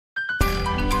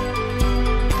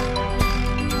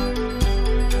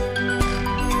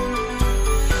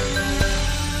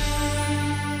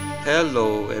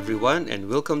Hello everyone and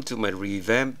welcome to my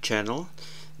revamped channel.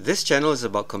 This channel is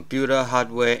about computer,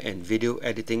 hardware and video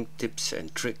editing tips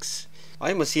and tricks.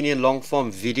 I'm a senior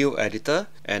long-form video editor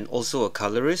and also a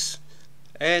colorist,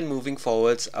 and moving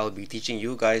forwards I'll be teaching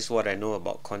you guys what I know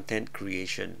about content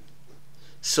creation.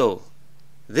 So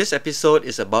this episode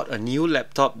is about a new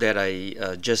laptop that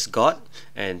I just got,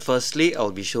 and firstly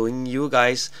I'll be showing you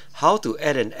guys how to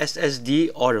add an SSD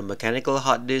or a mechanical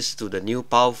hard disk to the new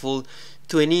powerful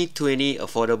 2020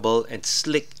 affordable and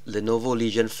slick Lenovo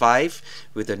Legion 5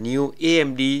 with a new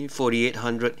AMD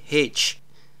 4800H.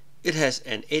 It has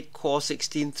an 8-core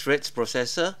 16 threads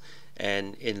processor,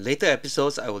 and in later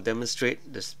episodes I will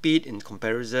demonstrate the speed in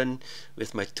comparison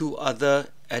with my two other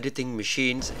editing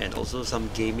machines and also some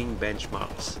gaming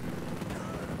benchmarks.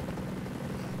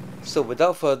 So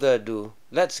without further ado,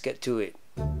 let's get to it.